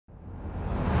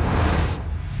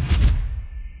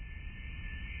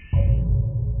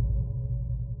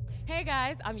Hey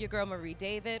guys, I'm your girl Marie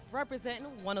David, representing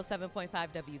 107.5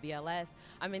 WBLS.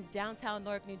 I'm in downtown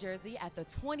Newark, New Jersey at the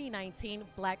 2019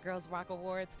 Black Girls Rock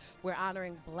Awards. We're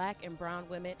honoring black and brown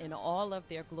women in all of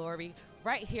their glory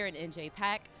right here in NJ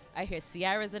Pack. I hear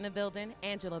Ciara's in the building,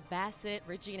 Angela Bassett,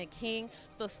 Regina King.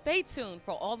 So stay tuned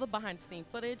for all the behind the scene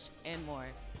footage and more.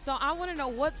 So I want to know,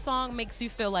 what song makes you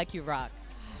feel like you rock?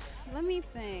 Let me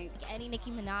think. Any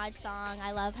Nicki Minaj song,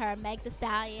 I love her. Meg Thee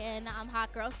Stallion,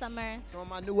 Hot Girl Summer. So on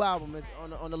my new album, it's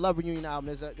on the Love Reunion album,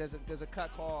 there's a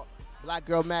cut called Black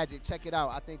Girl Magic. Check it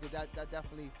out. I think that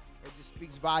definitely, it just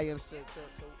speaks volumes to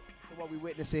what we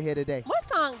witnessing here today. What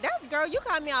song? That's, girl, you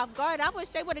caught me off guard. I wish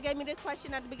they would have gave me this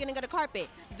question at the beginning of the carpet.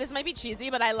 This might be cheesy,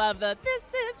 but I love the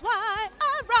 "This is why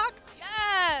I rock."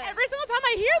 Yes! Every single time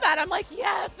I hear that, I'm like,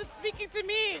 yes, it's speaking to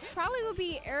me. Probably would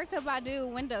be Erykah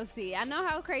Badu, Window Seat. I know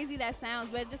how crazy that sounds,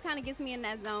 but it just kind of gets me in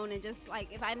that zone. And just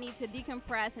like, if I need to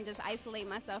decompress and just isolate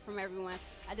myself from everyone,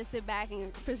 I just sit back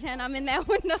and pretend I'm in that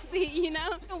window seat, you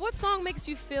know? What song makes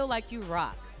you feel like you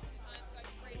rock?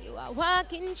 You are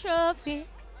walking trophy.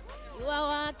 You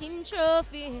are walking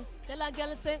trophy. Till I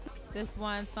girl say. This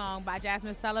one song by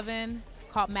Jasmine Sullivan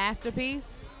called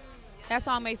Masterpiece. That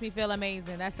song makes me feel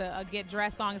amazing. That's a get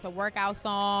dressed song. It's a workout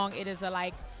song. It is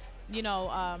a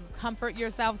comfort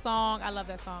yourself song. I love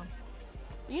that song.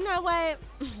 You know what?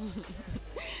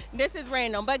 This is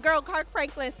random, but girl, Kirk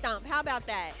Franklin Stomp. How about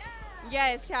that?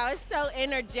 Yes, child. It's so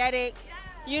energetic.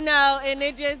 You know, and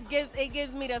it just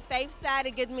gives me the faith side,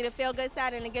 it gives me the feel good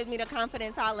side, and it gives me the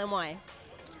confidence all in one.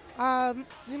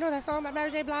 You know that song by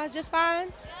Mary J. Blige, Just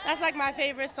Fine? That's like my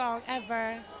favorite song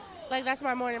ever. Like, that's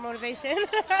my morning motivation.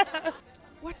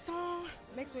 What song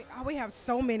makes me, we have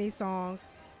so many songs.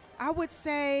 I would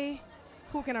say,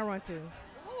 who can I run to?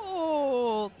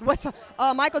 Oh, what's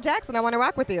Michael Jackson, I Want to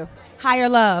Rock With You. Higher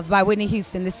Love by Whitney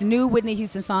Houston. This new Whitney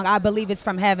Houston song, I believe it's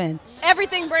from heaven.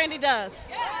 Everything Brandy does.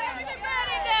 Yeah, everything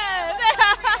Brandy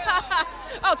does.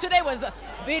 Oh, today was a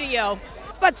video.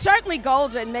 But certainly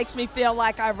Golden makes me feel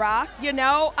like I rock, you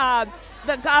know.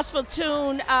 The gospel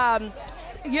tune,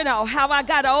 you know, How I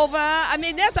Got Over. I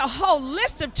mean, there's a whole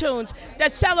list of tunes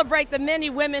that celebrate the many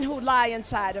women who lie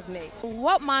inside of me.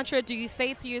 What mantra do you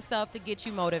say to yourself to get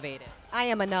you motivated? I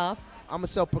am enough. I'm a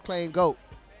self-proclaimed GOAT.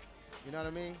 You know what I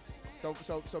mean? So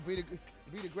be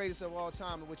the greatest of all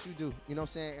time in what you do. You know what I'm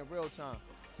saying? In real time.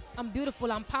 I'm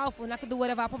beautiful, I'm powerful, and I can do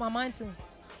whatever I put my mind to.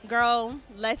 Girl,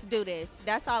 let's do this.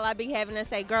 That's all I be having to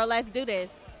say. Girl, let's do this.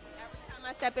 Every time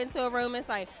I step into a room, it's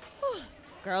like, whew,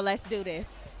 girl, let's do this.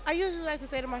 I usually like to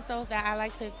say to myself that I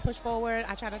like to push forward.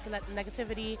 I try not to let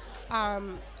negativity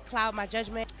cloud my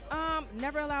judgment.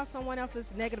 Never allow someone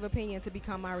else's negative opinion to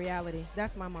become my reality.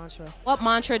 That's my mantra. What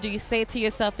mantra do you say to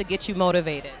yourself to get you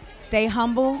motivated? Stay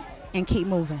humble and keep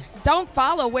moving. Don't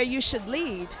follow where you should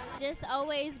lead. Just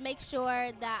always make sure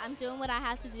that I'm doing what I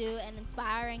have to do and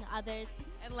inspiring others.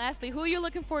 And lastly, who are you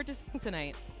looking forward to seeing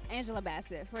tonight? Angela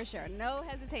Bassett, for sure. No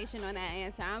hesitation on that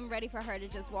answer. I'm ready for her to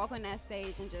just walk on that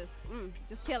stage and just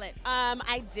kill it.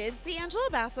 I did see Angela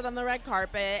Bassett on the red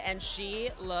carpet, and she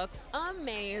looks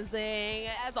amazing.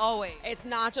 As always. It's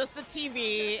not just the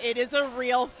TV. It is a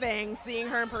real thing. Seeing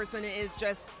her in person is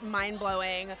just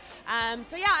mind-blowing.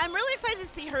 So yeah, I'm really excited to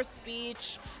see her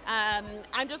speech.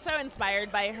 I'm just so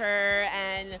inspired by her,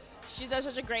 and she does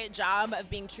such a great job of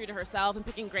being true to herself and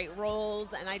picking great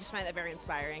roles, and I just find that very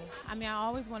inspiring. I mean, I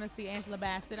always want to see Angela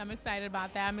Bassett. I'm excited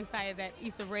about that. I'm excited that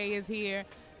Issa Rae is here.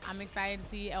 I'm excited to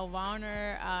see DeVaughn.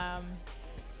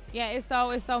 Yeah, it's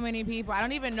so many people. I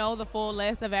don't even know the full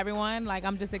list of everyone. Like,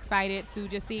 I'm just excited to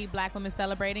just see black women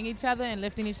celebrating each other and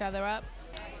lifting each other up.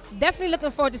 Definitely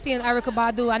looking forward to seeing Erykah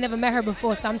Badu. I never met her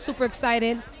before, so I'm super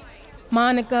excited.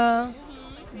 Monica,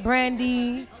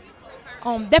 Brandy.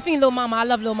 Definitely Lil Mama. I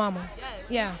love Lil Mama. Yes,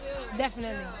 yeah,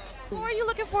 definitely. Who are you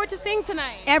looking forward to seeing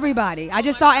tonight? Everybody. I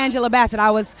just saw Angela Bassett.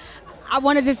 I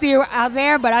wanted to see her out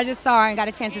there, but I just saw her and got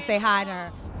a chance to say hi to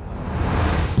her.